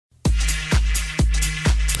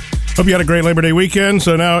Hope you had a great Labor Day weekend.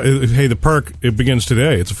 So now, hey, the perk, it begins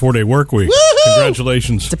today. It's a 4-day work week. Woo-hoo!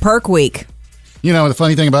 Congratulations. It's a perk week. You know, the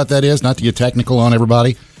funny thing about that is, not to get technical on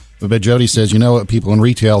everybody, but Jody says, you know what, people in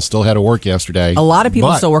retail still had to work yesterday. A lot of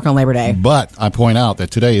people still work on Labor Day. But I point out that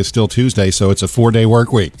today is still Tuesday, so it's a 4-day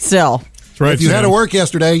work week. Still. That's right, if you had to work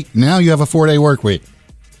yesterday, now you have a 4-day work week.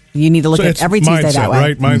 You need to look at every Tuesday mindset, that way.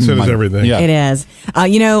 Right? Mindset is everything. Yeah. It is.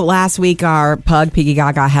 Last week our pug, Piggy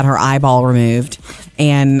Gaga, had her eyeball removed.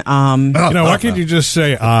 And, why can't you just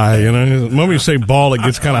say eye? You know, the moment you say ball, it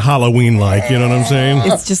gets kind of Halloween-like. You know what I'm saying?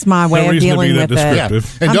 it's just my way of dealing with it. Yeah.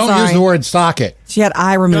 And don't use the word socket. She had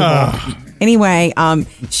eye removal. Anyway,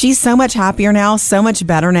 she's so much happier now, so much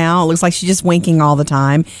better now. It looks like she's just winking all the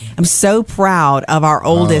time. I'm so proud of our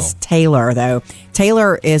oldest, Taylor, though.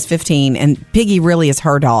 Taylor is 15, and Piggy really is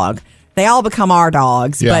her dog. They all become our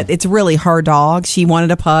dogs, but it's really her dog. She wanted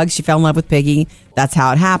a pug. She fell in love with Piggy. That's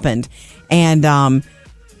how it happened. And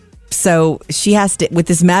so she has to, with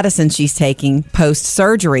this medicine she's taking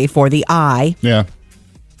post-surgery for the eye. Yeah.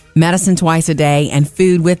 Medicine twice a day and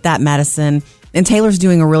food with that medicine. And Taylor's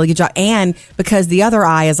doing a really good job. And because the other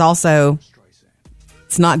eye is also,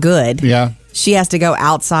 it's not good. Yeah. She has to go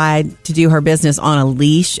outside to do her business on a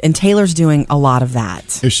leash. And Taylor's doing a lot of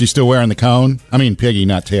that. Is she still wearing the cone? I mean, Piggy,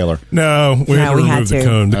 not Taylor. No, we had to remove the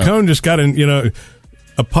cone. The cone just got in,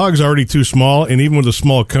 a pug's already too small, and even with a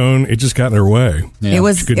small cone, it just got in her way.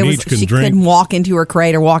 Yeah. She couldn't walk into her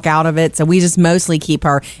crate or walk out of it. So we just mostly keep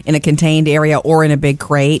her in a contained area or in a big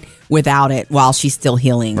crate without it while she's still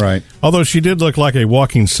healing. Right. Although she did look like a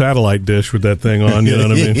walking satellite dish with that thing on, you know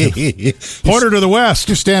what I mean? Point her to the west.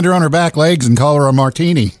 Just stand her on her back legs and call her a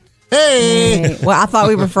martini. Hey! Well, I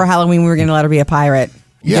thought for Halloween we were going to let her be a pirate.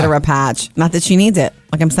 Get her a patch. Not that she needs it.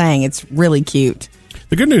 Like I'm saying, it's really cute.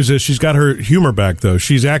 The good news is she's got her humor back, though.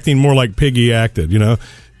 She's acting more like Piggy acted,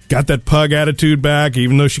 Got that pug attitude back.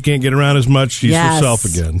 Even though she can't get around as much, she's herself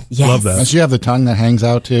again. Yes. Love that. Does she have the tongue that hangs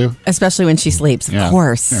out, too? Especially when she sleeps, of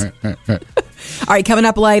course. All right, coming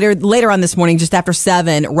up later on this morning, just after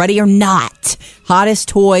 7, Ready or Not, hottest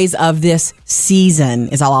toys of this season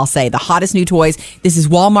is all I'll say. The hottest new toys. This is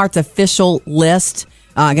Walmart's official list.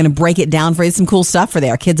 Going to break it down for you. Some cool stuff for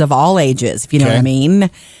there. Kids of all ages, if you know what I mean.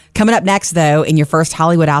 Coming up next, though, in your first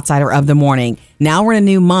Hollywood Outsider of the morning. Now we're in a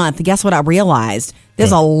new month. Guess what I realized?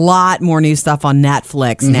 There's a lot more new stuff on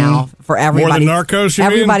Netflix now for everybody. More than Narcos, you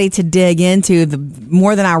everybody to dig into,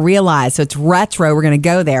 more than I realized. So it's retro. We're going to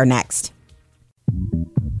go there next.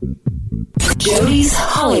 Jody's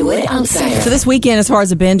Hollywood Outsider. So this weekend, as far as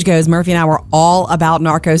the binge goes, Murphy and I were all about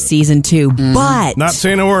Narcos season 2, but not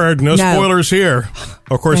saying a word. No spoilers here.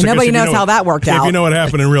 Of course, nobody knows how that worked out. If you know what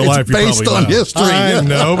happened in real life, you based probably on history. I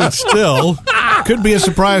know, but still, could be a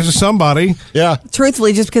surprise to somebody. Yeah.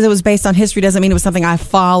 Truthfully, just because it was based on history doesn't mean it was something I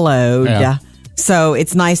followed. Yeah. So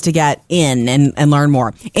it's nice to get in and learn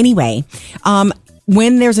more. Anyway,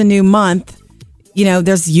 when there's a new month,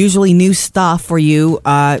 there's usually new stuff for you.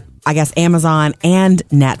 I guess Amazon and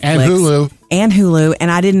Netflix. And Hulu.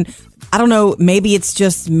 And I don't know, maybe it's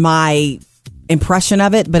just my impression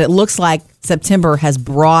of it, but it looks like September has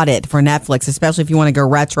brought it for Netflix, especially if you want to go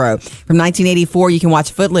retro. From 1984, you can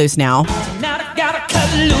watch Footloose now.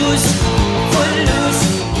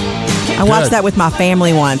 I watched that with my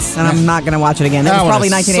family once, and I'm not going to watch it again. That was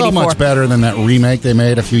probably 1984. So much better than that remake they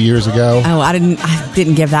made a few years ago. Oh, I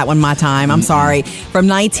didn't give that one my time. I'm sorry. From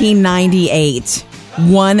 1998.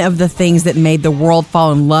 One of the things that made the world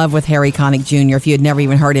fall in love with Harry Connick Jr., if you had never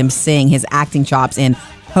even heard him sing his acting chops in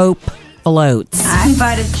Hope Floats. I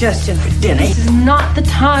invited Justin for dinner. This is not the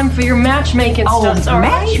time for your matchmaking stuff, all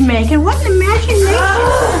right? Matchmaking? What's the matchmaking?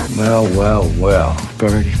 Well.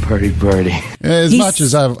 Birdie. As much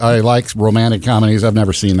as I like romantic comedies, I've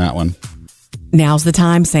never seen that one. Now's the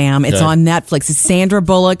time, Sam. It's on Netflix. It's Sandra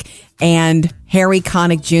Bullock and Harry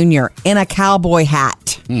Connick Jr. in a cowboy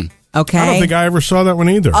hat. Okay. I don't think I ever saw that one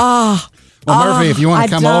either. Well, Murphy, if you want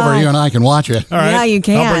to come over, you and I can watch it. All right. Yeah, you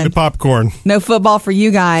can. I'll bring the popcorn. No football for you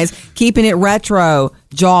guys. Keeping it retro.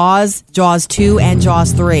 Jaws 2 and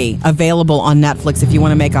Jaws 3 available on Netflix if you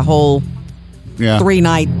want to make a whole 3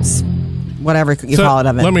 nights, whatever you call it,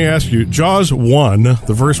 of it. Let me ask you, Jaws 1,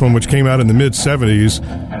 the first one, which came out in the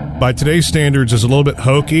mid-'70s, by today's standards is a little bit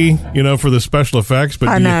hokey, for the special effects,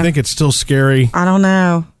 but do you think it's still scary? I don't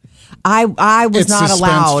know. I was not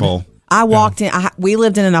allowed. I walked in. We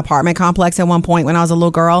lived in an apartment complex at one point when I was a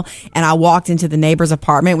little girl, and I walked into the neighbor's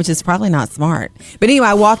apartment, which is probably not smart. But anyway,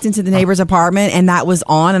 I walked into the neighbor's apartment, and that was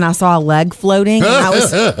on, and I saw a leg floating, and I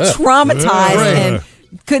was traumatized and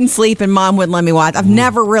couldn't sleep, and Mom wouldn't let me watch. I've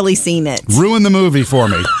never really seen it. Ruin the movie for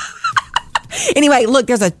me. Anyway, look,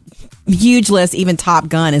 there's a huge list. Even Top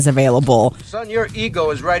Gun is available. Son, your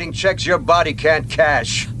ego is writing checks your body can't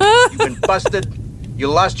cash. You've been busted. You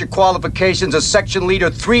lost your qualifications as section leader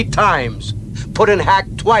 3 times. Put in hack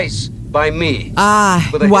twice by me.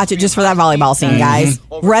 Watch it just for that volleyball scene, guys.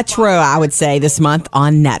 Retro, I would say, this month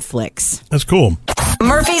on Netflix. That's cool.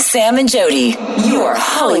 Murphy, Sam, and Jody, your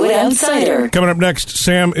Hollywood Outsider. Coming up next,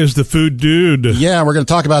 Sam is the food dude. Yeah, we're going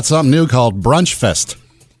to talk about something new called Brunch Fest.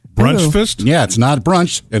 Brunch Fest? Yeah, it's not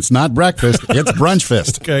brunch. It's not breakfast. It's Brunch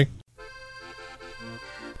Fest. Okay.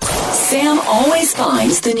 Sam always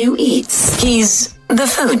finds the new eats. He's the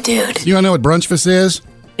food dude. You want to know what Brunch Fest is?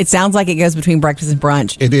 It sounds like it goes between breakfast and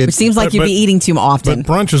brunch. It is. Which seems like you'd be eating too often.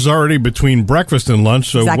 But brunch is already between breakfast and lunch,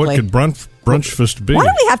 so Exactly. what could brunch fest be? Why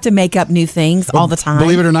do we have to make up new things all the time?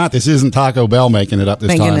 Believe it or not, this isn't Taco Bell making it up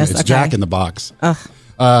this time. It's okay. Jack in the Box. Okay.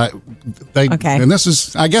 And this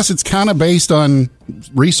is, I guess it's kind of based on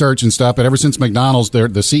research and stuff, but ever since McDonald's, the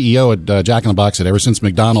CEO at Jack in the Box said ever since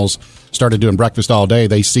McDonald's started doing breakfast all day,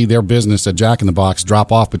 they see their business at Jack in the Box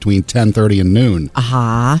drop off between 10:30 and noon.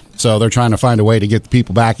 So they're trying to find a way to get the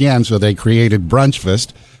people back in, so they created Brunch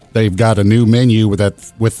Fest. They've got a new menu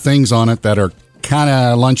with things on it that are kind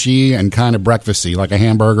of lunchy and kind of breakfasty, like a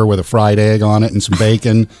hamburger with a fried egg on it and some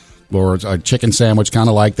bacon. Or a chicken sandwich, kind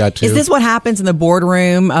of like that, too. Is this what happens in the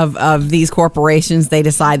boardroom of these corporations? They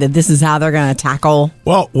decide that this is how they're going to tackle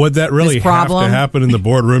Well, would that really have to happen in the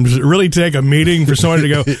boardroom? Does it really take a meeting for somebody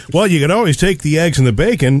to go, well, you can always take the eggs and the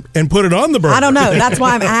bacon and put it on the burger? I don't know. That's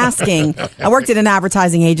why I'm asking. I worked at an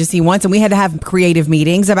advertising agency once, and we had to have creative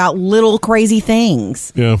meetings about little crazy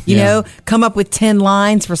things. Yeah. You know, come up with 10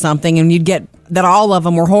 lines for something, and you'd get that all of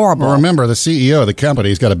them were horrible. Well, remember, the CEO of the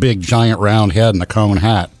company's got a big, giant, round head and a cone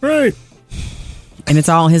hat. Right. And it's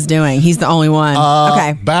all his doing. He's the only one.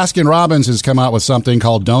 Okay. Baskin Robbins has come out with something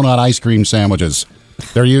called donut ice cream sandwiches.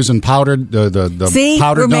 They're using powdered See,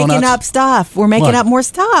 powdered we're donuts. making up stuff. We're making up more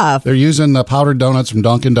stuff. They're using the powdered donuts from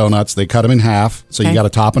Dunkin' Donuts. They cut them in half, so you got a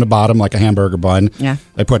top and a bottom like a hamburger bun. Yeah.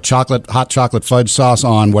 They put hot chocolate fudge sauce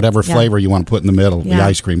on whatever flavor you want to put in the middle, the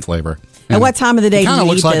ice cream flavor. And what time of the day do you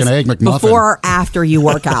looks eat like this? an Egg McMuffin. Before or after you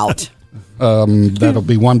work out? That'll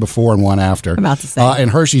be one before and one after. I'm about to say. And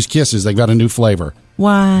Hershey's Kisses, they've got a new flavor.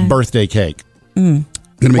 What? Birthday cake.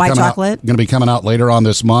 White chocolate? Going to be coming out later on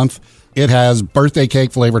this month. It has birthday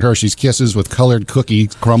cake flavored Hershey's Kisses with colored cookie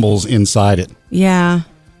crumbles inside it. Yeah.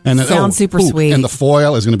 And sounds super sweet. And the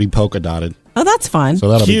foil is going to be polka dotted. Oh, that's fun. So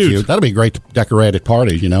that'll be cute. That'll be great to decorate at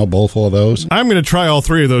parties, a bowl full of those. I'm going to try all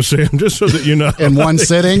 3 of those, Sam, just so that you know. In one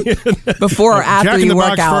sitting? Before or after you work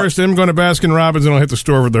out. Jack in the Box first, then I'm going to Baskin Robbins, and I'll hit the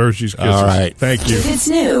store with the Hershey's Kisses. All right. Thank you. If it's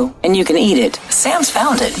new and you can eat it, Sam's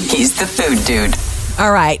found it. He's the food dude.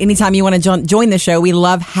 All right. Anytime you want to join the show, we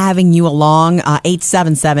love having you along.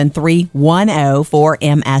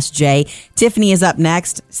 877-310-4MSJ. Tiffany is up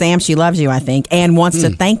next. Sam, she loves you, I think, and wants to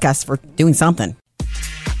thank us for doing something.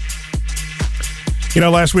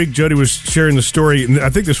 Last week Jody was sharing the story, and I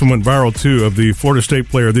think this one went viral too, of the Florida State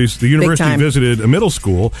player. The university visited a middle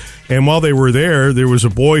school, and while they were there was a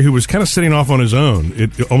boy who was kind of sitting off on his own.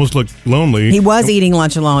 It almost looked lonely. He was eating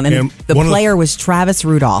lunch alone, and the player was Travis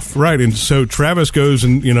Rudolph. Right, and so Travis goes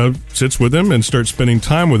and sits with him and starts spending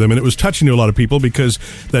time with him, and it was touching to a lot of people because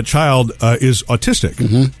that child is autistic.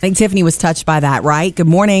 I think Tiffany was touched by that, right? Good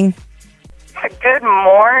morning. Good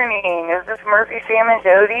morning. Is this Murphy, Sam, and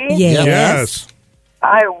Jody? Yes.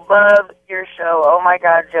 I love your show. Oh, my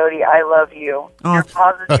God, Jody, I love you. Your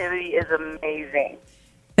positivity is amazing.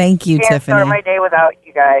 Thank you, Can't Tiffany. start my day without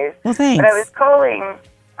you guys. Well, thanks. But I was calling.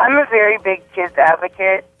 I'm a very big kids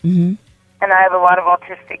advocate, and I have a lot of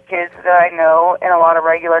autistic kids that I know, and a lot of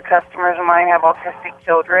regular customers of mine have autistic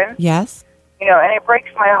children. Yes. And it breaks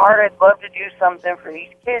my heart. I'd love to do something for these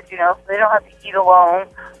kids, so they don't have to eat alone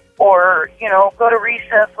or, go to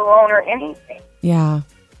recess alone or anything. Yeah.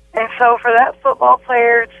 And so for that football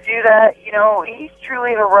player to do that, he's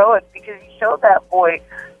truly heroic because he showed that boy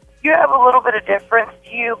you have a little bit of difference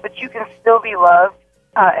to you, but you can still be loved.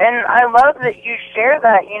 And I love that you share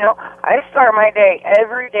that. I start my day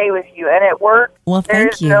every day with you, and at work,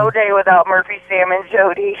 there's no day without Murphy, Sam, and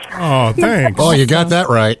Jody. Oh, thanks. Oh, you got that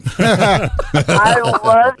right. I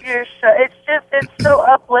love your show. It's so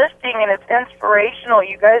uplifting, and it's inspirational.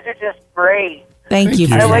 You guys are just great. Thank you.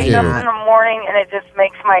 I wake up in the morning, and it just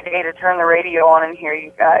makes my day to turn the radio on and hear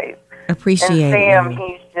you guys. Appreciate it. And Sam,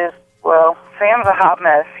 he's just, Sam's a hot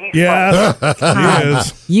mess. He's he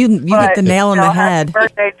is. You hit the nail on the head. Happy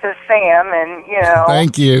birthday to Sam, and,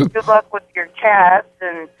 Thank you. Good luck with your cats,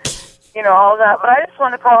 and all that. But I just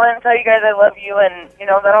wanted to call in and tell you guys I love you, and,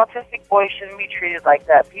 that autistic boy shouldn't be treated like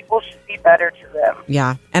that. People should be better to them.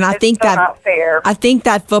 Yeah, and I It's think so not fair. I think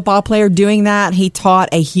that football player doing that, he taught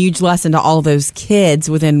a huge lesson to all those kids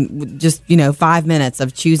within just, 5 minutes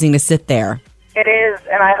of choosing to sit there. It is,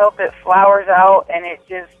 and I hope it flowers out and it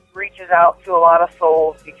just reaches out to a lot of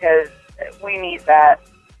souls because we need that.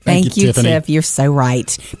 Thank you, Tiff. You're so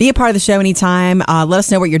right. Be a part of the show anytime. Let us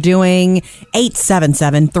know what you're doing.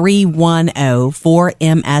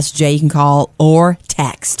 877-310-4MSJ. You can call or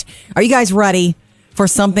text. Are you guys ready for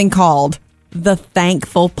something called the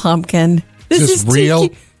Thankful Pumpkin? This is real?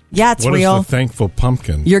 Yeah, it's real. What is the Thankful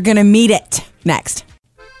Pumpkin? You're going to meet it next.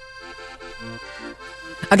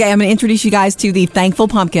 Okay, I'm going to introduce you guys to the Thankful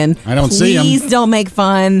Pumpkin. I don't see him. Please don't make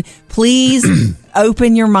fun. Please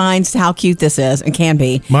open your minds to how cute this is and can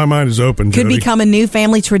be. My mind is open, Could Jody. become a new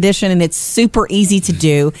family tradition, and it's super easy to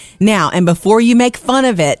do. Now, and before you make fun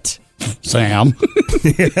of it, Sam. before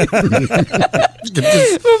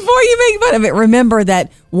you make fun of it, remember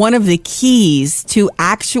that one of the keys to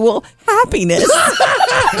actual happiness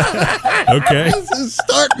Okay. This is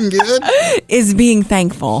starting good. is being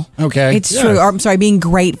thankful. Okay. It's true. Or, I'm sorry, being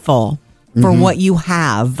grateful for what you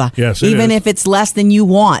have. Yes, it even is. if it's less than you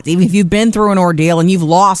want. Even if you've been through an ordeal and you've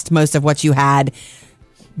lost most of what you had,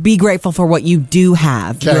 be grateful for what you do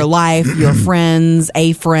have. Okay. Your life, your friends,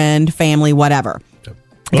 a friend, family, whatever.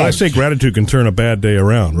 Well, I say gratitude can turn a bad day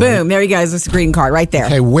around, right? Boom. There you go. This greeting card right there.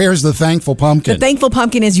 Okay, where's the Thankful Pumpkin? The Thankful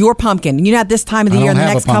Pumpkin is your pumpkin. At this time of the I year, don't in the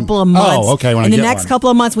have next a pumpkin. couple of months. Oh, okay, when I in the get next one. couple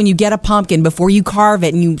of months, when you get a pumpkin, before you carve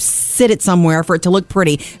it and you sit it somewhere for it to look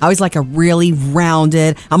pretty, I always like a really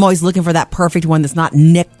rounded. I'm always looking for that perfect one that's not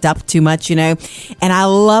nicked up too much, And I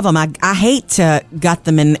love them. I hate to gut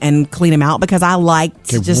them and clean them out because I like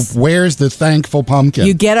to Okay, just. where's the Thankful Pumpkin?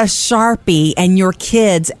 You get a Sharpie, and your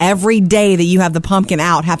kids every day that you have the pumpkin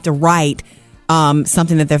out have to write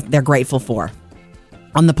something that they're grateful for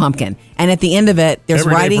on the pumpkin. And at the end of it, there's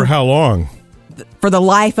Every day writing for how long? for the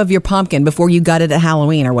life of your pumpkin before you gut it at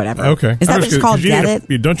Halloween or whatever. Okay. Is that what it's called? Get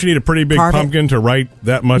it? Don't you need a pretty big Carve it? pumpkin to write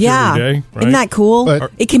that much Yeah. every day? Right? Isn't that cool?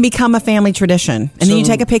 But- it can become a family tradition. And then you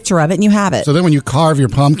take a picture of it and you have it. So then when you carve your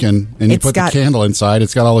pumpkin and you It's put got- the candle inside,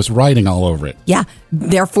 it's got all this writing all over it. Yeah.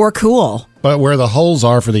 Therefore cool. But where the holes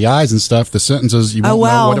are for the eyes and stuff, the sentences, you won't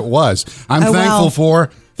know what it was. I'm thankful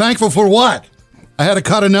for what? I had to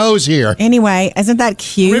cut a nose here. Anyway, isn't that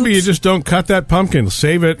cute? Maybe you just don't cut that pumpkin.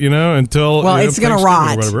 Save it, until. Well, it's going to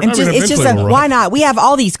rot. And It's just why not? We have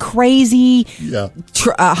all these crazy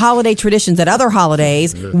holiday traditions at other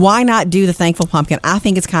holidays. Why not do the Thankful Pumpkin? I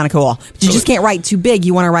think it's kind of cool. But you just can't write too big.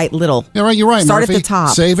 You want to write little. Yeah, right. You're right. Start Murphy. at the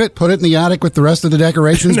top. Save it. Put it in the attic with the rest of the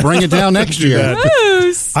decorations. Bring it down next year.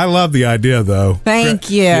 I love the idea, though.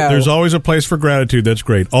 Thank you. There's always a place for gratitude. That's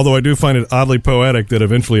great. Although I do find it oddly poetic that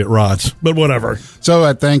eventually it rots. But whatever. So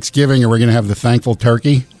at Thanksgiving, are we going to have the thankful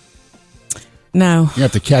turkey? No. You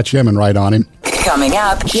have to catch him and write on him. Coming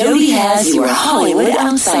up, Jody has your Hollywood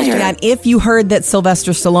Outsider. And if you heard that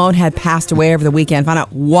Sylvester Stallone had passed away over the weekend, find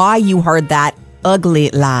out why you heard that ugly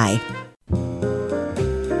lie.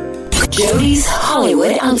 Jody's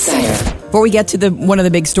Hollywood Outsider. Before we get to one of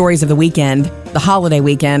the big stories of the weekend, the holiday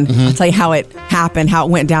weekend, I'll tell you how it happened, how it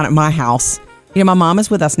went down at my house. My mom is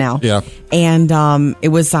with us now. Yeah. And it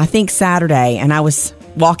was, I think, Saturday, and I was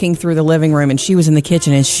walking through the living room, and she was in the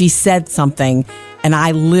kitchen, and she said something, and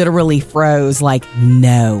I literally froze like,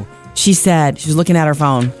 no. She was looking at her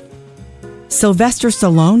phone, Sylvester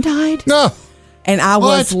Stallone died? No. And I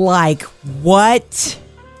was like, what?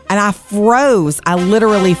 And I froze. I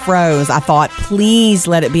literally froze. I thought, please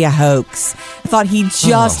let it be a hoax. I thought he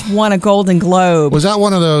just won a Golden Globe. Was that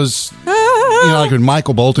one of those, like when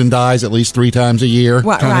Michael Bolton dies at least 3 times a year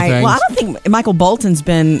kind of things? Well, I don't think Michael Bolton's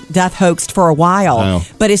been death hoaxed for a while. No.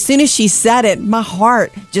 But as soon as she said it, my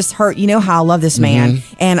heart just hurt. You know how I love this man.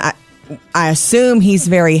 And I assume he's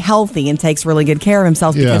very healthy and takes really good care of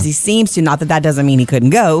himself because he seems to. Not that doesn't mean he couldn't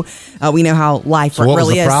go. We know how life So what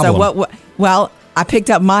really was the is. problem? So well, I picked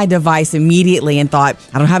up my device immediately and thought,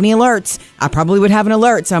 I don't have any alerts. I probably would have an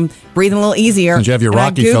alert, so I'm breathing a little easier. Did you have your And I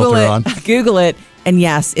Rocky Google filter it, on? Google it, and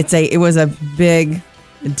yes, it was a big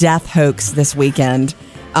death hoax this weekend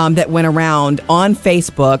that went around on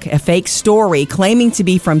Facebook, a fake story claiming to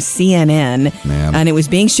be from CNN, and it was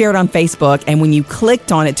being shared on Facebook, and when you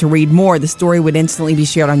clicked on it to read more, the story would instantly be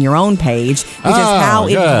shared on your own page, which is how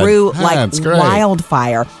it grew like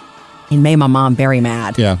wildfire. And made my mom very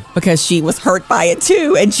mad. Yeah. Because she was hurt by it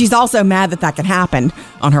too. And she's also mad that could happen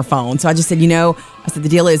on her phone. So I just said, the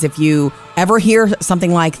deal is if you ever hear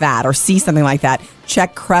something like that or see something like that,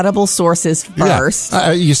 check credible sources first.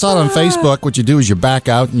 Yeah. You saw it on Facebook. What you do is you back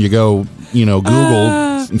out and you go,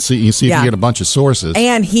 Google and see if you get a bunch of sources.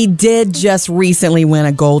 And he did just recently win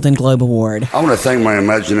a Golden Globe Award. I want to thank my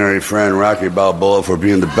imaginary friend, Rocky Balboa, for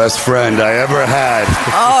being the best friend I ever had.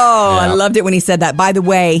 Oh, yeah. I loved it when he said that. By the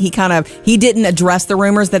way, he didn't address the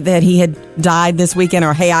rumors that he had died this weekend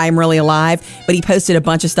or, hey, I am really alive. But he posted a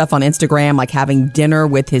bunch of stuff on Instagram, like having dinner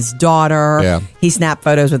with his daughter. Yeah. He snapped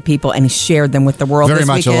photos with people and he shared them with the world Very this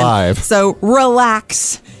much weekend. Alive. So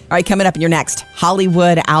relax. All right, coming up in your next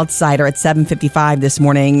Hollywood Outsider at 7:55 this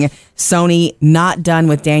morning. Sony not done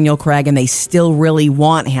with Daniel Craig, and they still really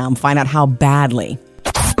want him. Find out how badly.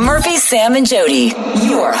 Murphy, Sam, and Jody,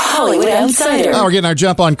 your Hollywood Outsider. Oh, we're getting our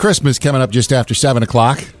jump on Christmas coming up just after 7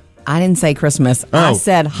 o'clock. I didn't say Christmas. I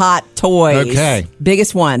said hot toys. Okay.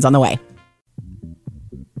 Biggest ones on the way.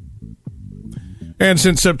 And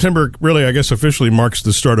since September really, I guess, officially marks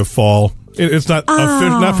the start of fall, it's not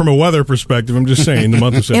from a weather perspective. I'm just saying the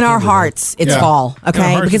month of September. In our hearts, it's fall,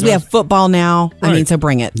 okay? Because we have football now. Right. I mean, so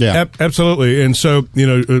bring it. Yeah, absolutely. And so,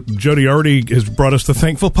 Jody already has brought us the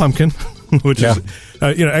Thankful Pumpkin, which is,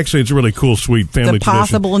 actually, it's a really cool, sweet family tradition.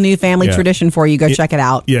 It's a possible new family tradition for you. Go check it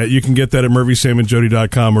out. Yeah, you can get that at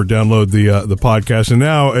murphysamandjody.com or download the podcast. And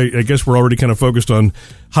now, I guess we're already kind of focused on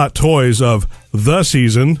hot toys of the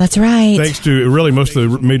season. That's right. Thanks to really most of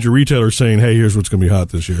the major retailers saying, hey, here's what's going to be hot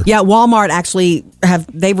this year. Yeah, Walmart actually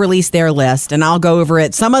they've released their list, and I'll go over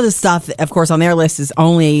it. Some of the stuff, of course, on their list is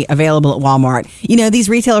only available at Walmart. These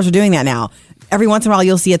retailers are doing that now. Every once in a while,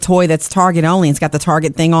 you'll see a toy that's Target only. It's got the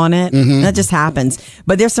Target thing on it. Mm-hmm. That just happens.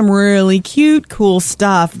 But there's some really cute, cool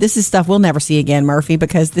stuff. This is stuff we'll never see again, Murphy,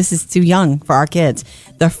 because this is too young for our kids.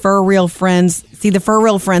 The Fur Real Friends. See, the Fur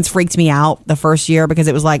Real Friends freaked me out the first year because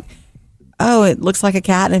it was like, oh, it looks like a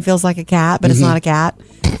cat and it feels like a cat, but it's not a cat.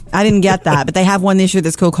 I didn't get that. But they have one this year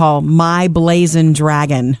that's cool called My Blazing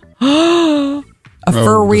Dragon. A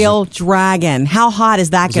Fur Real Dragon. How hot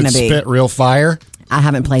is that going to be? Spit real fire? I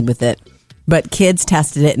haven't played with it. But kids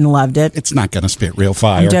tested it and loved it. It's not going to spit real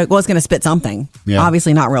fire. Well, it's going to spit something. Yeah.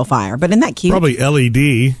 Obviously not real fire. But isn't that cute? Probably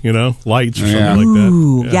LED, lights or something like that.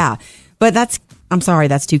 Ooh, yeah. But I'm sorry,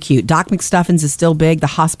 that's too cute. Doc McStuffins is still big. The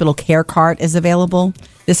hospital care cart is available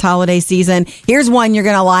this holiday season. Here's one you're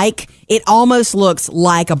going to like. It almost looks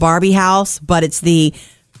like a Barbie house, but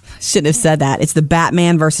shouldn't have said that. It's the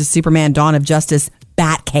Batman versus Superman Dawn of Justice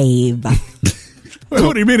Batcave.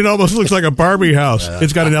 What do you mean it almost looks like a Barbie house?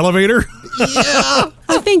 It's got an elevator? Yeah.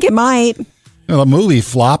 I think it might. The movie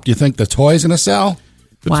flopped. You think the toy's going to sell?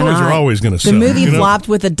 The toys are always going to sell. The movie flopped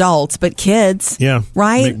with adults, but kids. Yeah.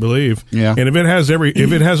 Right? Make believe. Yeah. And if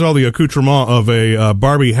it has all the accoutrement of a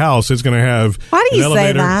Barbie house, it's going to have Why do you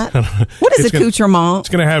say that? What is accoutrement? It's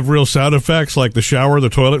going to have real sound effects like the shower, the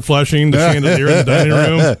toilet flushing, the chandelier in the dining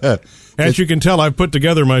room. As you can tell, I've put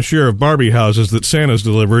together my share of Barbie houses that Santa's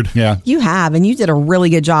delivered. Yeah. You have, and you did a really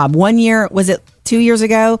good job. One year, was it 2 years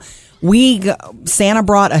ago? Santa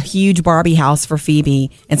brought a huge Barbie house for Phoebe,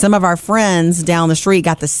 and some of our friends down the street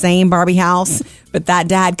got the same Barbie house, but that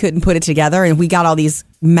dad couldn't put it together, and we got all these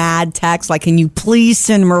mad texts like, can you please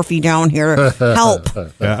send Murphy down here to help?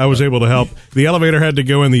 Yeah, I was able to help. The elevator had to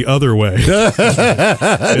go in the other way. Is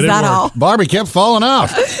that all? Barbie kept falling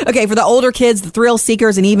off. Okay, for the older kids, the thrill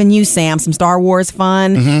seekers, and even you, Sam, some Star Wars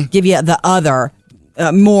fun. Give you the other,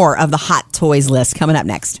 more of the hot toys list coming up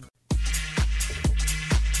next.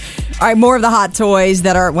 All right, more of the hot toys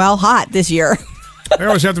that are, hot this year. They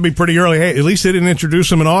always have to be pretty early. Hey, at least they didn't introduce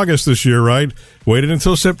them in August this year, right? Waited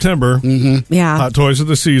until September. Mm-hmm. Yeah. Hot toys of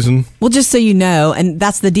the season. Well, just so you know, and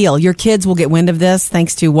that's the deal. Your kids will get wind of this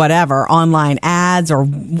thanks to whatever, online ads or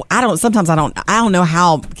I don't know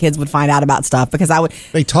how kids would find out about stuff because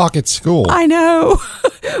they talk at school. I know.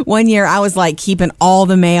 One year I was like keeping all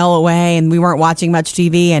the mail away and we weren't watching much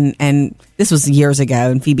TV and this was years ago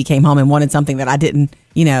and Phoebe came home and wanted something that I didn't,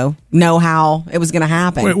 know how it was going to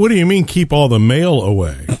happen. Wait, what do you mean keep all the mail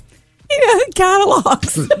away? The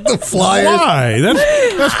catalogs. The flyers. Why?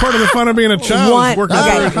 That's part of the fun of being a child.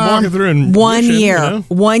 Walking through and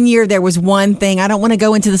One year there was one thing. I don't want to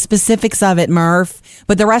go into the specifics of it, Murph.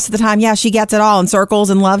 But the rest of the time, she gets it all and circles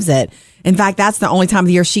and loves it. In fact, that's the only time of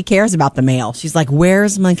the year she cares about the mail. She's like,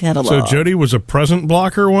 where's my catalog? So Jody was a present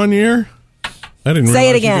blocker one year? I didn't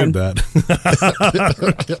Say realize it again. You did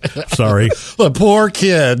that. Sorry. The poor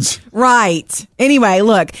kids. Right. Anyway,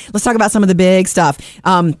 look, let's talk about some of the big stuff.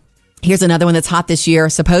 Here's another one that's hot this year,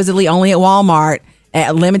 supposedly only at Walmart.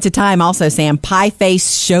 At limited time also, Sam, Pie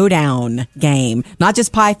Face Showdown game. Not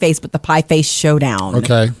just Pie Face, but the Pie Face Showdown.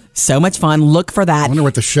 Okay. So much fun. Look for that. I wonder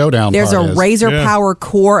what the showdown There's part a Razor Power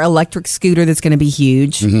Core electric scooter that's going to be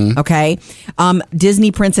huge. Mm-hmm. Okay.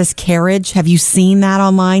 Disney Princess Carriage. Have you seen that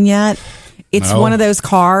online yet? It's one of those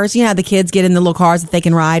cars. You know, the kids get in the little cars that they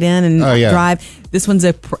can ride in and drive. This one's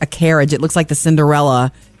a carriage. It looks like the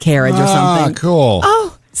Cinderella carriage or something. Cool.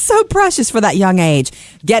 Oh, so precious for that young age.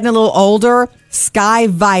 Getting a little older, Sky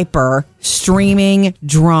Viper streaming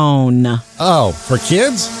drone. Oh, for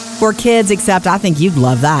kids? For kids, except I think you'd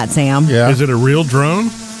love that, Sam. Yeah. Is it a real drone?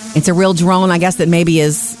 It's a real drone, I guess, that maybe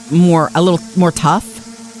is a little more tough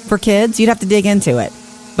for kids. You'd have to dig into it.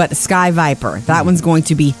 But Sky Viper, that one's going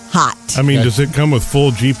to be hot. I mean, does it come with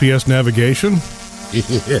full GPS navigation?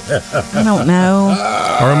 I don't know.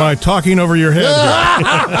 Or am I talking over your head here?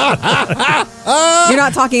 You're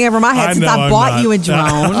not talking over my head since I bought you a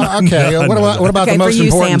drone. Okay, what about the most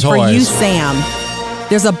important toys? For you, Sam,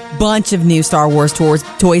 there's a bunch of new Star Wars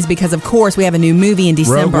toys because, of course, we have a new movie in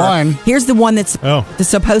December. Rogue One. Here's the one that's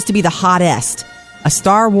supposed to be the hottest. A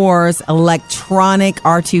Star Wars electronic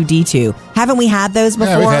R2-D2. Haven't we had those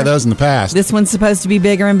before? Yeah, we've had those in the past. This one's supposed to be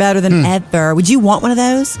bigger and better than ever. Would you want one of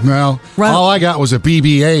those? Well, all I got was a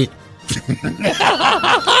BB-8.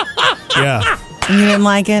 Yeah. And you didn't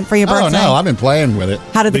like it for your birthday? Oh, no, I've been playing with it.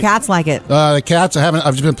 How did the cats like it? The cats,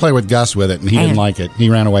 I've just been playing with Gus with it, and he didn't like it.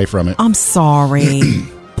 He ran away from it. I'm sorry.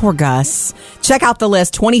 Poor Gus. Check out the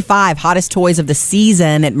list. 25 hottest toys of the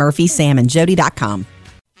season at murphysamandjody.com.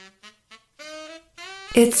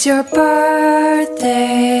 It's your birthday.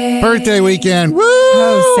 Birthday weekend. Woo!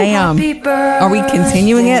 Oh, Sam. Are we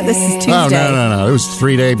continuing it? This is Tuesday. Oh, no. It was a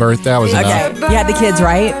 3-day birthday. That was enough. You had the kids,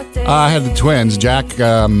 right? I had the twins. Jack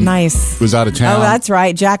nice. was out of town. Oh, that's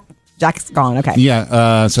right. Jack's gone. Okay.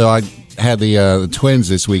 Yeah. So I had the twins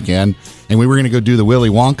this weekend, and we were going to go do the Willy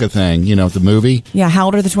Wonka thing, the movie. Yeah. How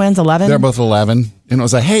old are the twins? 11? They're both 11. And I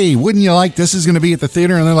was like, hey, wouldn't you like this is going to be at the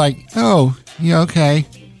theater? And they're like, oh, yeah, okay.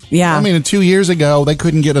 Yeah. I mean, 2 years ago, they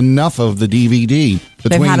couldn't get enough of the DVD.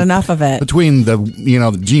 They've had enough of it. Between the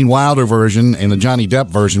Gene Wilder version and the Johnny Depp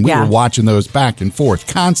version, we were watching those back and forth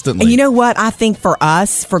constantly. And you know what? I think for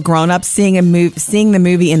us, for grown-ups, seeing the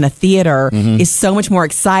movie in the theater is so much more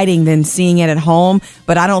exciting than seeing it at home.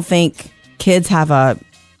 But I don't think kids have a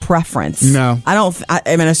preference. No. I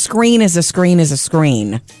mean, a screen is a screen is a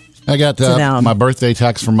screen. I got my birthday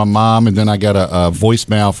text from my mom, and then I got a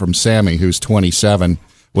voicemail from Sammy, who's 27.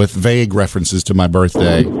 With vague references to my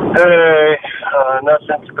birthday. Hey,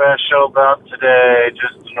 nothing special about today.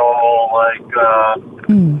 Just normal,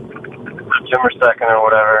 September 2nd or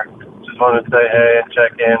whatever. Just wanted to say hey and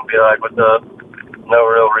check in, be like, what's up? No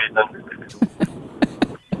real reason.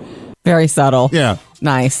 Very subtle. Yeah.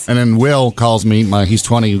 Nice. And then Will calls me, he's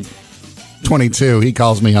 22. He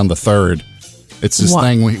calls me on the 3rd. It's this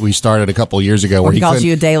thing we started a couple years ago where he calls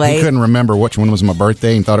you a day late. He couldn't remember which one was my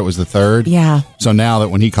birthday and thought it was the 3rd. Yeah. So now that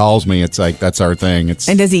when he calls me, it's like that's our thing.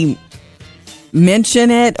 And does he mention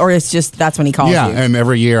it, or it's just that's when he calls you? Yeah, and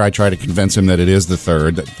every year I try to convince him that it is the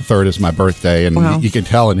 3rd. That the 3rd is my birthday, and you can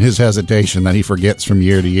tell in his hesitation that he forgets from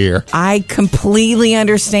year to year. I completely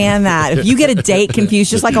understand that. If you get a date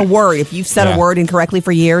confused, just like a word, if you've said a word incorrectly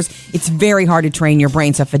for years, it's very hard to train your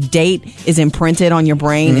brain. So if a date is imprinted on your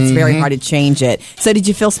brain, it's very hard to change it. So did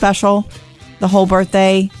you feel special the whole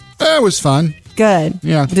birthday? It was fun. Good.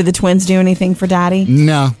 Yeah. Did the twins do anything for Daddy?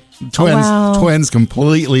 No. Twins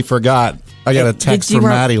completely forgot. I got a text from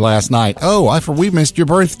Maddie last night. Oh, we missed your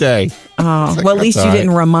birthday. Oh, well, at least you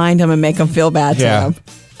didn't remind him and make him feel bad to him.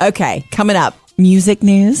 Okay, coming up, music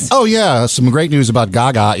news. Oh, yeah, some great news about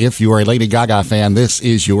Gaga. If you are a Lady Gaga fan, this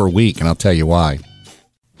is your week, and I'll tell you why.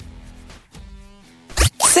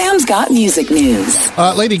 Sam's got music news.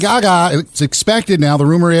 Lady Gaga, it's expected now. The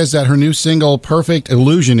rumor is that her new single, Perfect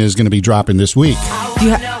Illusion, is going to be dropping this week.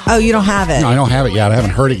 You don't have it? No, I don't have it yet. I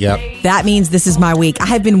haven't heard it yet. That means this is my week. I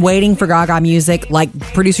have been waiting for Gaga music like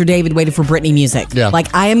producer David waited for Britney music. Yeah.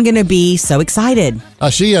 Like, I am going to be so excited.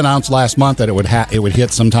 She announced last month that it would hit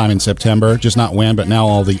sometime in September, just not when, but now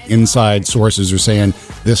all the inside sources are saying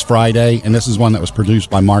this Friday, and this is one that was produced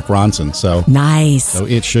by Mark Ronson. So nice. So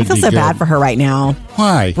it should be I feel so good. bad for her right now.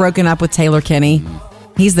 Why? Broken up with Taylor Kinney.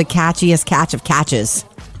 He's the catchiest catch of catches.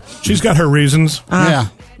 She's got her reasons. Yeah.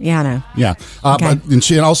 Yeah, I know. Yeah. Okay.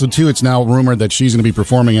 And also, too, it's now rumored that she's going to be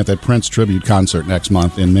performing at that Prince tribute concert next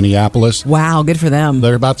month in Minneapolis. Wow, good for them.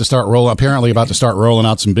 They're about to start rolling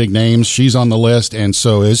out some big names. She's on the list, and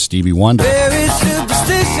so is Stevie Wonder.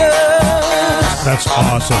 That's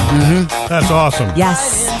awesome. That's awesome.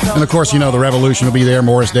 Yes. And, of course, the Revolution will be there,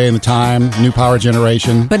 Morris Day and the Time, New Power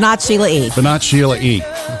Generation. But not Sheila E.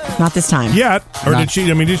 Not this time. Yet. Or did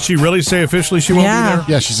she really say officially she won't be there?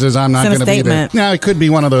 Yeah, she says, I'm not going to be there. Now, it could be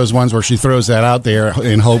one of those ones where she throws that out there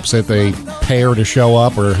in hopes that they pay her to show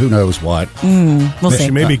up or who knows what. We'll see.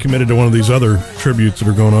 She may be committed to one of these other tributes that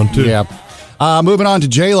are going on, too. Yeah. Moving on to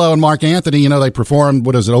J-Lo and Mark Anthony. You know, they performed,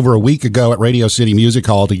 over a week ago at Radio City Music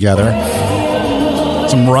Hall together.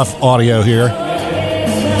 Some rough audio here.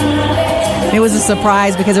 It was a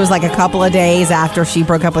surprise because it was like a couple of days after she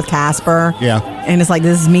broke up with Casper. Yeah. And it's like,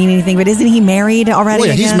 does this mean anything? But isn't he married already? Well,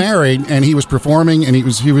 yeah, again? he's married, and he was performing, and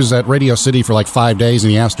he was at Radio City for like 5 days,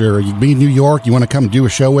 and he asked her, "You be in New York? You want to come do a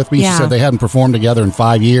show with me?" Yeah. She said they hadn't performed together in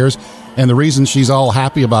 5 years, and the reason she's all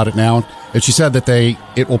happy about it now is she said that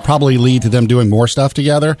it will probably lead to them doing more stuff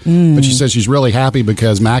together. But she says she's really happy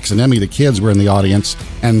because Max and Emmy, the kids, were in the audience,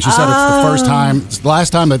 and she said it's the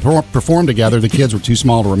last time they performed together. The kids were too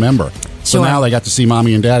small to remember. So now they got to see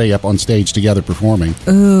Mommy and Daddy up on stage together performing.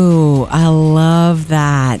 Ooh, I love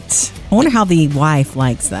that. I wonder how the wife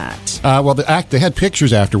likes that. Well, they had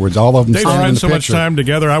pictures afterwards. All of them They standing in spend the so picture. much time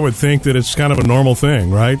together, I would think that it's kind of a normal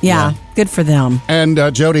thing, right? Yeah. Good for them. And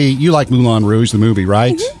Jody, you like Moulin Rouge, the movie,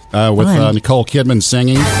 right? With Nicole Kidman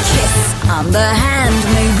singing. Kiss on the hand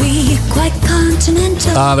may be quite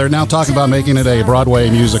continental. They're now talking about making it a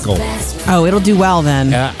Broadway musical. Oh, it'll do well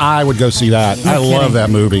then. I would go see that. I love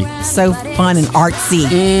that movie. So fun and artsy.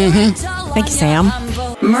 Thank you, Sam.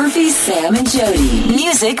 Murphy, Sam, and Jody.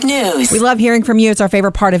 Music news. We love hearing from you. It's our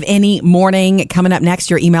favorite part of any morning. Coming up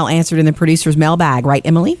next, your email answered in the producer's mailbag. Right,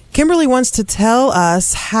 Emily? Kimberly wants to tell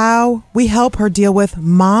us how we help her deal with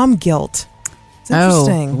mom guilt. It's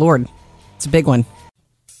interesting. Oh, Lord. It's a big one.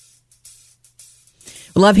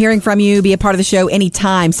 We love hearing from you. Be a part of the show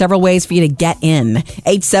anytime. Several ways for you to get in.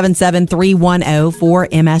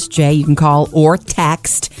 877-310-4MSJ. You can call or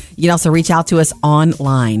text. You can also reach out to us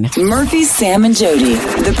online. Murphy, Sam, and Jody,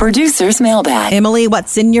 the producer's mailbag. Emily,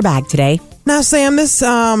 what's in your bag today? Now, Sam, this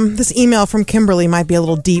email from Kimberly might be a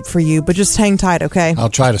little deep for you, but just hang tight, okay? I'll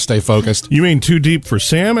try to stay focused. You mean too deep for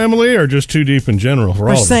Sam, Emily, or just too deep in general?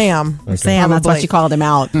 For Sam. Okay. Sam, that's what you called him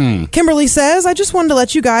out. Kimberly says, I just wanted to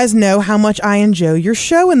let you guys know how much I enjoy your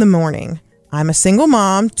show in the morning. I'm a single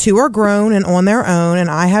mom. 2 are grown and on their own, and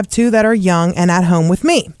I have 2 that are young and at home with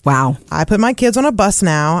me. Wow. I put my kids on a bus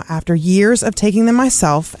now after years of taking them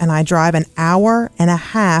myself, and I drive an hour and a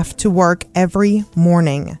half to work every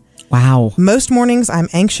morning. Wow. Most mornings I'm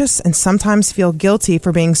anxious and sometimes feel guilty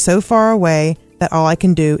for being so far away that all I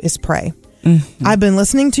can do is pray. I've been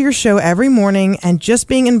listening to your show every morning, and just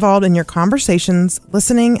being involved in your conversations,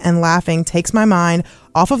 listening and laughing takes my mind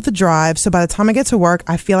off of the drive. So by the time I get to work,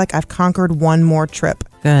 I feel like I've conquered one more trip.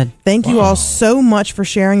 Good. Thank you all so much for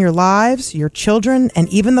sharing your lives, your children, and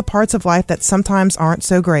even the parts of life that sometimes aren't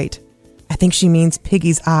so great. I think she means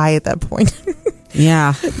Piggy's eye at that point.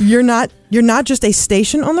 Yeah. You're not just a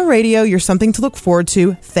station on the radio. You're something to look forward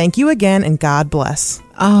to. Thank you again, and God bless.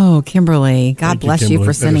 Oh, Kimberly. God bless you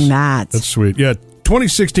for sending that. That's sweet. Yeah.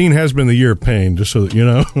 2016 has been the year of pain, just so that you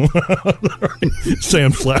know.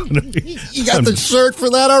 Sam's laughing at me. You got the shirt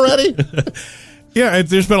for that already? Yeah,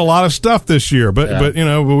 there's been a lot of stuff this year, but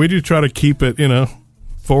we do try to keep it,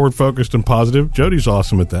 forward focused and positive. Jody's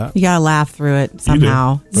awesome at that. You gotta laugh through it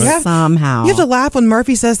somehow. Somehow. You have to laugh when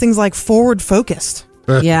Murphy says things like forward focused.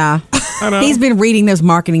 Yeah. I know. He's been reading those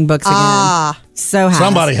marketing books again. So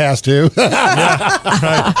somebody has to.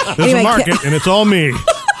 Right. There's a market, and it's all me.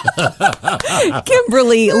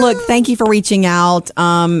 Kimberly, look, thank you for reaching out.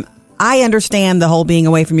 I understand the whole being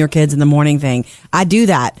away from your kids in the morning thing. I do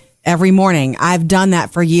that every morning. I've done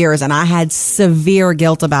that for years, and I had severe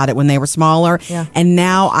guilt about it when they were smaller. Yeah. And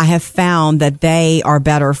now I have found that they are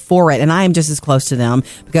better for it. And I am just as close to them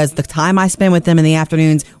because the time I spend with them in the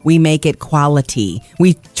afternoons, we make it quality.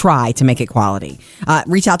 We try to make it quality.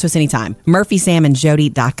 Reach out to us anytime.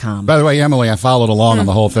 MurphySamandJody.com. By the way, Emily, I followed along on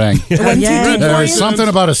the whole thing. There was something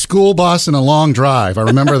about a school bus and a long drive. I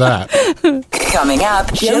remember that. Coming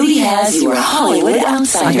up, Jody has your Hollywood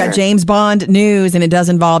Outsider. I've got James Bond news, and it does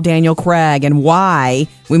involve Daniel Craig and why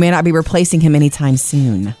we may not be replacing him anytime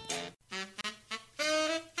soon.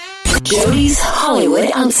 Jody's Hollywood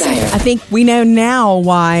Outsider. I think we know now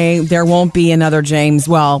why there won't be another James.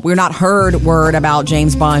 Well, we're not heard word about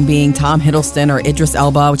James Bond being Tom Hiddleston or Idris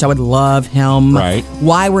Elba, which I would love him. Right.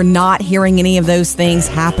 Why we're not hearing any of those things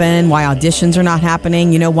happen, why auditions are not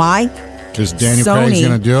happening. You know why? Because Daniel Craig's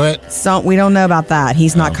going to do it? So we don't know about that.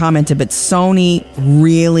 He's not commented, but Sony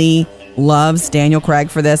really loves Daniel Craig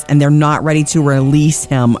for this, and they're not ready to release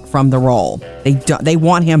him from the role. They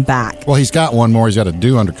want him back. Well, he's got one more he's got to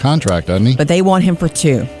do under contract, doesn't he? But they want him for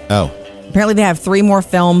 2. Oh. Apparently they have 3 more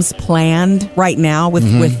films planned right now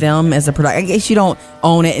with them as a production. I guess you don't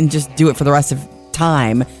own it and just do it for the rest of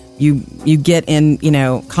time. You get in,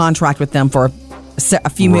 contract with them for a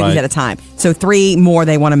few movies at a time. So 3 more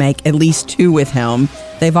they want to make, at least 2 with him.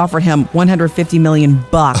 They've offered him $150 million.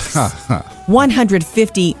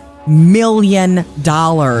 $150 million.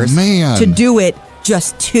 Man. To do it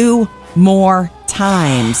just 2 more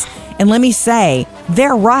times. And let me say,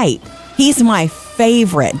 they're right. He's my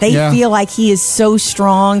favorite. They feel like he is so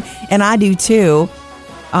strong, and I do too.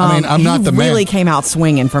 I'm not the man. He really came out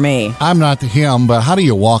swinging for me. I'm not him, but how do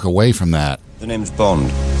you walk away from that? The name's Bond.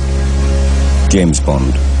 James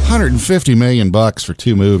Bond. $150 million for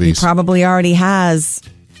 2 movies. He probably already has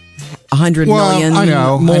 100 million more. I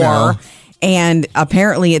know. And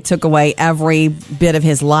apparently it took away every bit of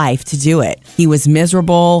his life to do it. He was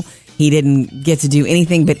miserable. He didn't get to do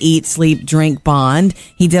anything but eat, sleep, drink, Bond.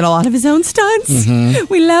 He did a lot of his own stunts. Mm-hmm.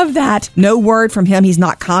 We love that. No word from him. He's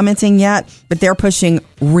not commenting yet, but they're pushing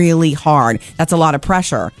really hard. That's a lot of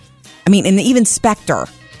pressure. I mean, and even Spectre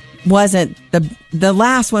wasn't the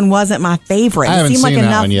last one wasn't my favorite. I haven't seen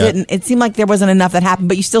that one yet. It seemed like there wasn't enough that happened,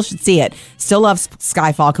 but you still should see it. Still love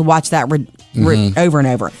Skyfall. Could watch that over and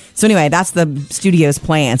over. So anyway, that's the studio's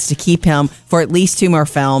plans, to keep him for at least 2 more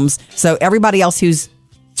films. So everybody else who's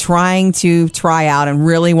trying to try out and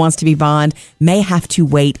really wants to be Bond may have to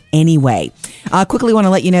wait anyway. Quickly want to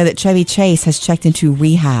let you know that Chevy Chase has checked into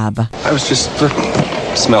rehab. I was just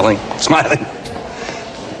smiling. I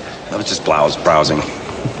was just browsing.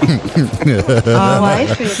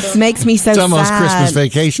 This makes me so sad. It's almost Christmas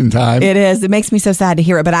vacation time. It is. It makes me so sad to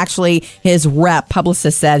hear it. But actually, his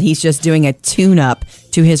publicist said he's just doing a tune-up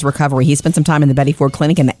to his recovery. He spent some time in the Betty Ford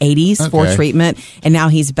Clinic in the 80s for treatment, and now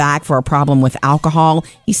he's back for a problem with alcohol.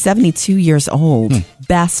 He's 72 years old.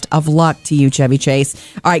 Best of luck to you, Chevy Chase.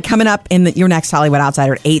 All right, coming up in your next Hollywood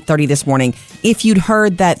Outsider at 8:30 this morning. If you'd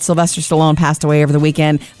heard that Sylvester Stallone passed away over the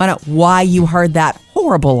weekend, find out why you heard that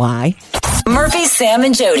horrible lie. Murphy, Sam,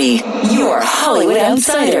 and Jody, your Hollywood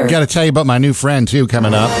Outsider. Got to tell you about my new friend, too,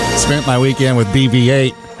 coming up. Spent my weekend with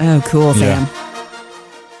BB-8. Oh, cool, Sam.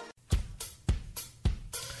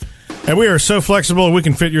 And we are so flexible, we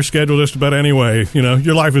can fit your schedule just about any way. You know,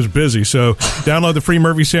 your life is busy. So download the free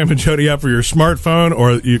Murphy, Sam, and Jody app for your smartphone,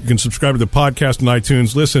 or you can subscribe to the podcast on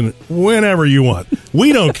iTunes. Listen whenever you want.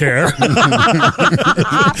 We don't care. Go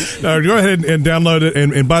ahead and download it.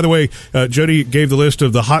 And by the way, Jody gave the list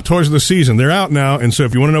of the hot toys of the season. They're out now. And so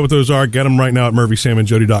if you want to know what those are, get them right now at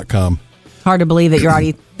murphysamandjody.com. Hard to believe that you're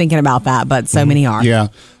already thinking about that, but so many are. Yeah.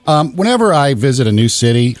 Whenever I visit a new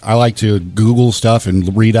city, I like to Google stuff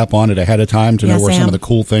and read up on it ahead of time to know where some of the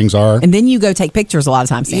cool things are. And then you go take pictures a lot of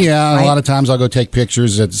times, Sam. Yeah, right? A lot of times I'll go take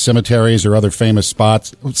pictures at cemeteries or other famous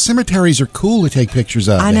spots. Cemeteries are cool to take pictures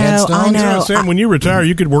of. I know. Sam, when you retire,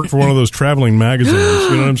 you could work for one of those traveling magazines. You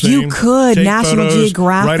know what I'm saying? You could. Take National photos,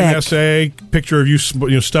 Geographic. Write an essay, picture of you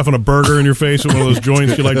stuffing a burger in your face at one of those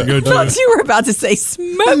joints you like to go to. I thought you were about to say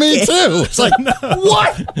smoking. Me too. It's like,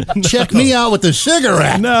 what? No. Check me out with the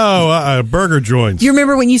cigarette. No, burger joints. You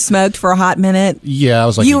remember when you smoked for a hot minute? Yeah, I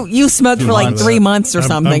was like, you smoked for like 3 months or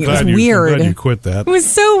something. It was weird. I'm glad you quit that. It was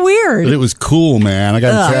so weird. It was cool, man. I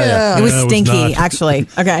got to tell you. It was stinky, actually.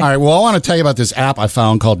 Okay. All right. Well, I want to tell you about this app I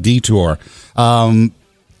found called Detour. You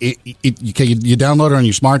download it on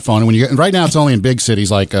your smartphone, and right now it's only in big cities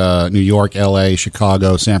like New York, L.A.,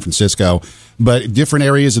 Chicago, San Francisco. But different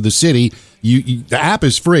areas of the city, the app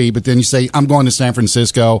is free. But then you say, "I'm going to San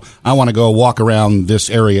Francisco. I want to go walk around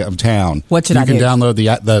this area of town." What should I do? You can download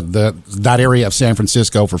that area of San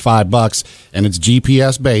Francisco for $5, and it's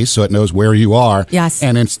GPS based, so it knows where you are. Yes,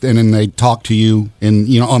 and then they talk to you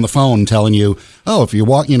on the phone, telling you, "Oh, if you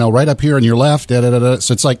walk, right up here on your left." Da, da, da, da.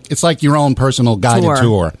 So it's like your own personal guided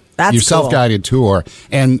tour. That's your self-guided tour.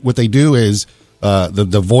 And what they do is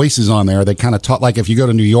the voices on there, they kind of talk, like if you go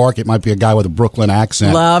to New York, it might be a guy with a Brooklyn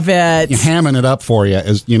accent. Love it. Hamming it up for you,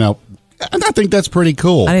 and I think that's pretty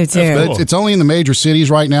cool. I do too. It's only in the major cities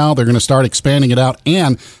right now. They're going to start expanding it out.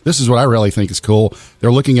 And this is what I really think is cool.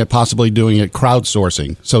 They're looking at possibly doing it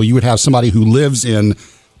crowdsourcing. So you would have somebody who lives in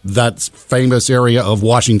that famous area of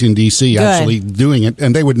Washington, D.C. actually doing it,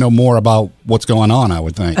 and they would know more about what's going on, I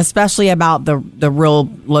would think. Especially about the real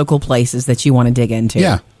local places that you want to dig into.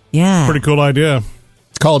 Yeah. Pretty cool idea.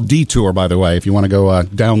 It's called Detour, by the way. If you want to go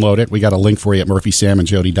download it, we got a link for you at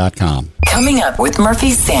murphysamandjody.com. Coming up with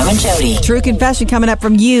Murphy, Sam, and Jody. True confession coming up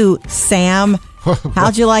from you, Sam.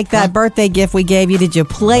 How'd you like that birthday gift we gave you? Did you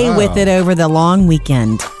play with it over the long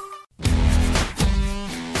weekend?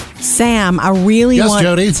 Sam, I really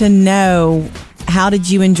want to know, how did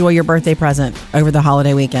you enjoy your birthday present over the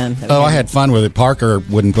holiday weekend? Oh, I had fun with it. Parker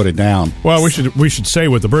wouldn't put it down. Well, we should say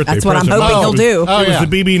what the birthday present was. That's what I'm hoping he'll do. It was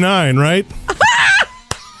the BB-9, right?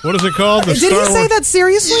 What is it called? Did he say that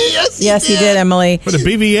seriously? Yes, he did, Emily. For the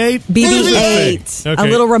BB-8? BB-8. Okay. A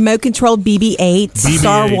little remote-controlled BB-8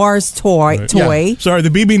 Star Wars toy. Yeah. Sorry, the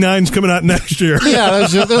BB-9's coming out next year. Yeah,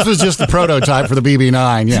 this was just the prototype for the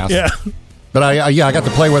BB-9, yes. Yeah. But I got to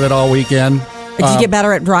play with it all weekend. Did you get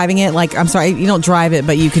better at driving it? Like, I'm sorry, you don't drive it,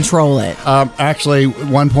 but you control it. Actually, at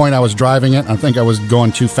one point I was driving it. I think I was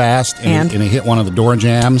going too fast, and it hit one of the door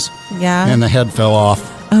jambs. Yeah. And the head fell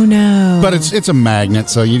off. Oh, no. But it's a magnet,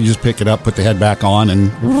 so you just pick it up, put the head back on, and...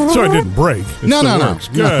 So it didn't break. No.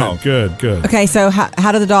 Good. Okay, so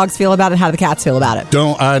how do the dogs feel about it? How do the cats feel about it?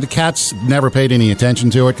 The cats never paid any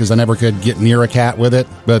attention to it because I never could get near a cat with it.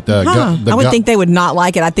 But I would think they would not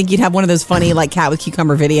like it. I think you'd have one of those funny like cat with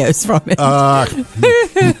cucumber videos from it.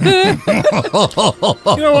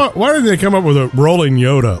 You know what? Why didn't they come up with a rolling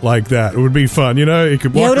Yoda like that? It would be fun. You know, you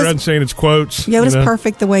could walk around saying its quotes. Yoda's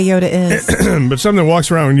perfect the way Yoda is. But something that walks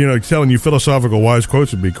around, telling you philosophical wise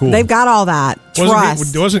quotes would be cool. They've got all that.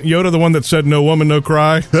 Trust. Wasn't Yoda the one that said "No woman, no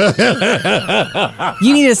cry"?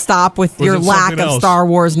 You need to stop with your lack of Star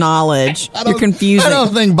Wars knowledge. You're confusing. I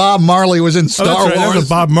don't think Bob Marley was in Star Wars. That was a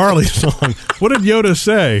Bob Marley song. What did Yoda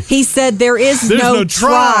say? He said, "There's no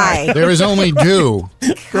try. There is only do."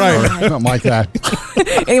 Right. Something like that.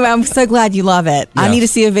 Anyway, I'm so glad you love it. Yeah. I need to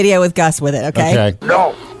see a video with Gus with it, okay?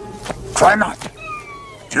 No. Try not.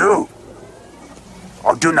 Do.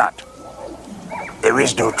 Or do not. There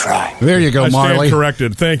is no try. There you go, Marley. I stand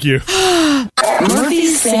corrected. Thank you. Murphy,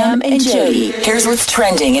 Sam, and Jody. Here's what's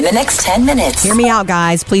trending in the next 10 minutes. Hear me out,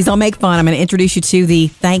 guys. Please don't make fun. I'm going to introduce you to the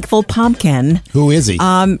Thankful Pumpkin. Who is he?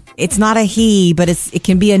 It's not a he, but it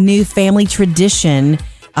can be a new family tradition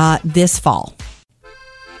this fall.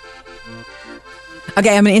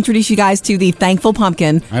 Okay, I'm going to introduce you guys to the Thankful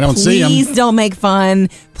Pumpkin. I don't see him. Please don't make fun.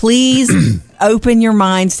 Please open your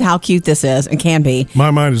minds to how cute this is and can be. My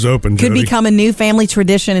mind is open, Could Jody. become a new family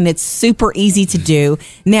tradition, and it's super easy to do.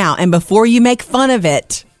 Now, and before you make fun of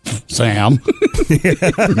it... Sam. Before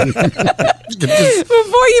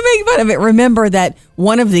you make fun of it, remember that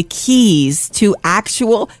one of the keys to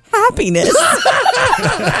actual happiness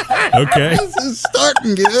okay. This is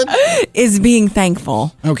starting good. Is being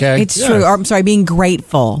thankful. Okay. It's true. Or, I'm sorry, being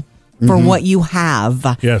grateful for what you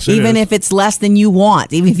have. Yes, even if it's less than you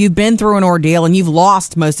want. Even if you've been through an ordeal and you've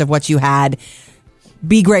lost most of what you had,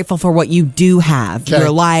 be grateful for what you do have. Okay. Your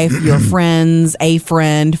life, your friends, a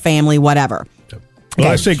friend, family, whatever. Well,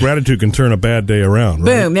 Okay. I say gratitude can turn a bad day around.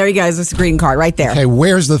 Right? Boom. There you go. It's a greeting card right there. Okay,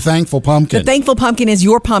 where's the Thankful Pumpkin? The Thankful Pumpkin is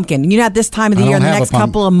your pumpkin. You know, at this time of the I year, in don't the have next a pumpkin.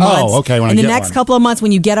 couple of months. Oh, okay, when I in the get next one. couple of months,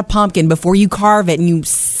 when you get a pumpkin, before you carve it and you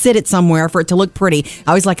sit it somewhere for it to look pretty,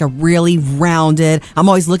 I always like a really rounded. I'm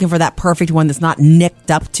always looking for that perfect one that's not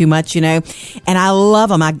nicked up too much, you know. And I love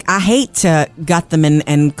them. I hate to gut them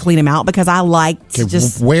and clean them out because I like to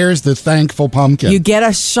just. Where's the Thankful Pumpkin? You get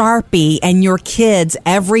a Sharpie, and your kids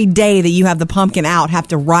every day that you have the pumpkin out have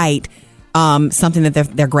to write something that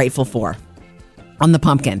they're grateful for on the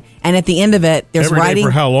pumpkin. And at the end of it, there's Every day writing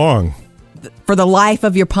for how long? for the life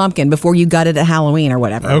of your pumpkin before you gut it at Halloween or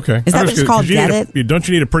whatever. Okay. Is that what it's called? Get it? Don't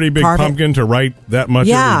you need a pretty big Carve it? pumpkin to write that much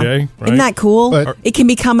every day? Right? Isn't that cool? But- it can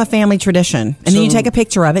become a family tradition. And then you take a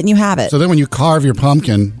picture of it and you have it. So then when you carve your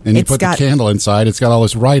pumpkin and you It's put got- the candle inside, it's got all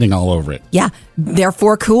this writing all over it. Yeah.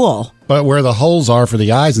 Therefore cool. But where the holes are for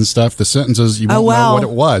the eyes and stuff, the sentences, you won't know what it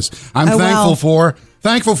was. I'm thankful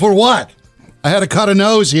for what? I had to cut a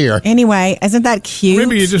nose here. Anyway, isn't that cute?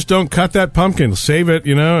 Maybe you just don't cut that pumpkin. Save it,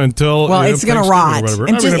 until it's going to rot. Whatever.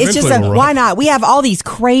 It's just why not? We have all these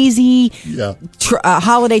crazy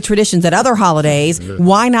holiday traditions at other holidays.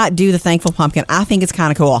 Why not do the Thankful Pumpkin? I think it's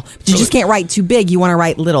kind of cool. But you just can't write too big. You want to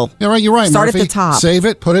write little. Yeah, right. You're right. Start Murphy. at the top. Save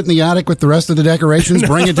it. Put it in the attic with the rest of the decorations.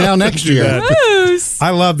 Bring it down next year.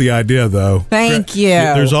 I love the idea, though. Thank you.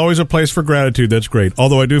 There's always a place for gratitude. That's great.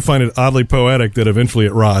 Although I do find it oddly poetic that eventually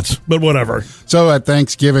it rots. But whatever. So at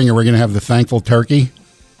Thanksgiving, are we going to have the Thankful Turkey?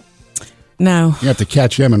 No. You have to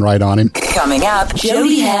catch him and write on him. Coming up,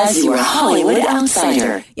 Jody has your Hollywood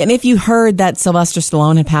Outsider. And if you heard that Sylvester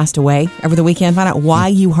Stallone had passed away over the weekend, find out why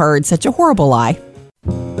you heard such a horrible lie.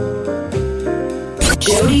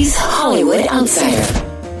 Jody's Hollywood Outsider.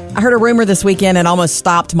 I heard a rumor this weekend and almost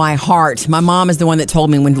stopped my heart. My mom is the one that told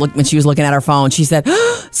me when she was looking at her phone. She said,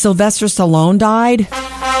 Sylvester Stallone died?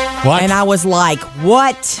 What? And I was like,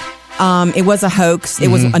 what? It was a hoax. It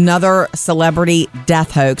was another celebrity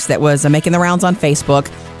death hoax that was making the rounds on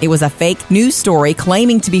Facebook. It was a fake news story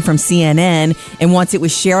claiming to be from CNN. And once it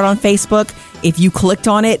was shared on Facebook, if you clicked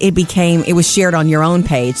on it, it was shared on your own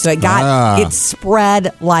page. So it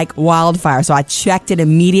spread like wildfire. So I checked it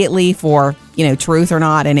immediately for, truth or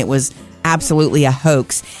not. And it was absolutely a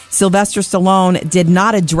hoax. Sylvester Stallone did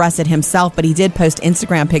not address it himself, but he did post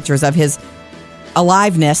Instagram pictures of his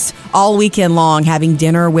aliveness all weekend long, having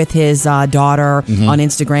dinner with his daughter on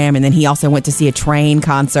Instagram, and then he also went to see a Train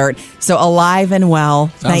concert. So alive and well,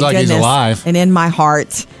 Sounds thank like goodness. he's alive. And in my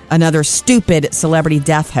heart, another stupid celebrity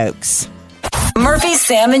death hoax. Murphy,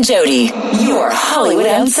 Sam, and Jody, your Hollywood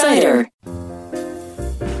Outsider.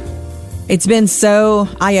 It's been so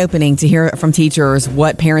eye-opening to hear from teachers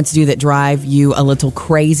what parents do that drive you a little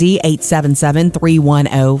crazy.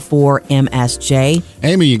 877-310-4MSJ.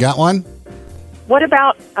 Amy, you got one? What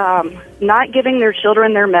about not giving their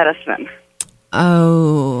children their medicine?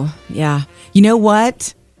 Oh, yeah. You know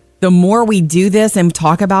what? The more we do this and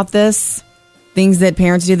talk about this, things that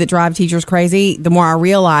parents do that drive teachers crazy, the more I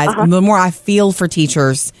realize, the more I feel for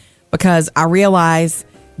teachers, because I realize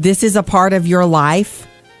this is a part of your life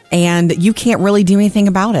and you can't really do anything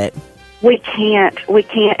about it. We can't.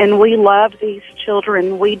 And we love these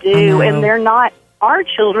children. We do. And they're not our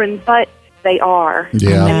children, but they are.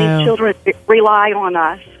 Yeah. And these children rely on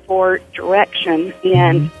us for direction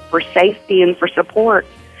and for safety and for support,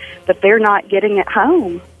 but they're not getting it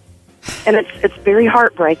home. And it's very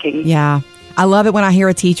heartbreaking. Yeah. I love it when I hear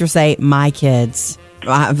a teacher say, my kids.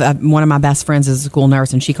 One of my best friends is a school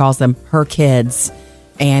nurse, and she calls them her kids.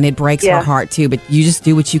 And it breaks her heart, too. But you just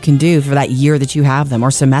do what you can do for that year that you have them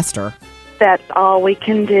or semester. That's all we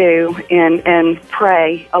can do, and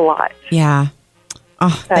pray a lot. Yeah.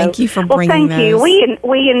 Oh, thank you for bringing thank you.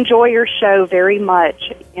 We enjoy your show very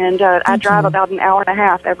much. And I drive about an hour and a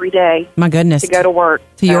half every day. My goodness. To go to work.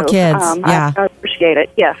 To your kids. Yeah. I appreciate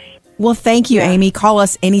it. Yes. Well, thank you, Amy. Call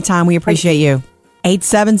us anytime. We appreciate you.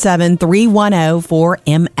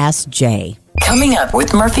 877-310-4MSJ. Coming up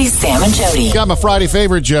with Murphy, Sam, and Jody. Got my Friday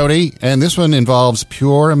favorite, Jody, and this one involves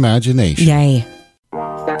pure imagination. Yay.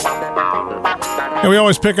 And we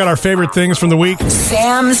always pick out our favorite things from the week.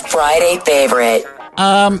 Sam's Friday favorite.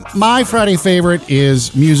 My Friday favorite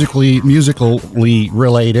is musically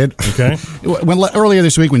related. Okay. Earlier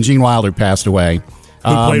this week when Gene Wilder passed away.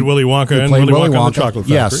 Who played Willy Wonka and Willy Wonka and the Chocolate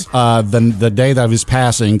Factory. Yes. The day of his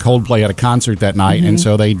passing, Coldplay had a concert that night, and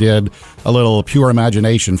so they did a little pure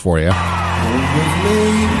imagination for you.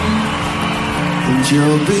 And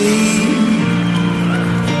you'll be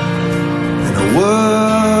in a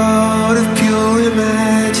world of pure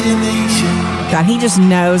imagination. God, he just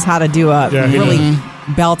knows how to do really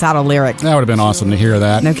belt out a lyric. That would have been awesome to hear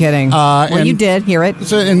that. No kidding. You did hear it.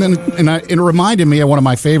 So, it reminded me of one of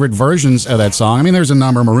my favorite versions of that song. I mean, there's a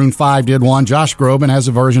number. Maroon 5 did one. Josh Groban has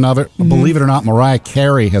a version of it. Believe it or not, Mariah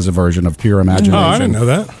Carey has a version of Pure Imagination. Oh, I didn't know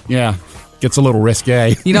that. Yeah. Gets a little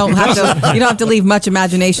risque. You don't have to leave much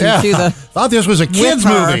imagination to the. Thought this was a kids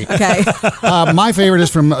movie. Okay. My favorite is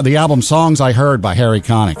from the album Songs I Heard by Harry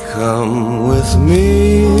Connick. Come with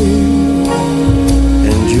me,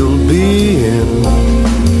 and you'll be in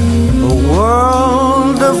a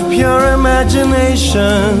world of pure imagination.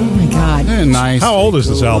 Oh my God. Nice. How old is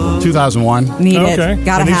this album? 2001. Need it.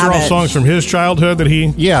 Gotta and these have are all it. songs from his childhood that he.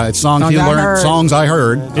 Yeah, it's songs he learned. Songs I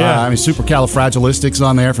heard. Yeah, I mean, Supercalifragilistic's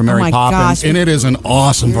on there from Mary Poppins, and it is an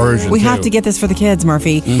awesome version. We have to get this for the kids,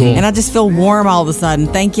 Murphy. Cool. And I just feel warm all of a sudden.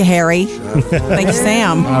 Thank you, Harry. Thank you,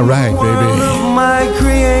 Sam. All right, baby. My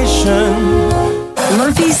creation.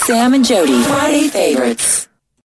 Murphy, Sam, and Jody. Friday favorites.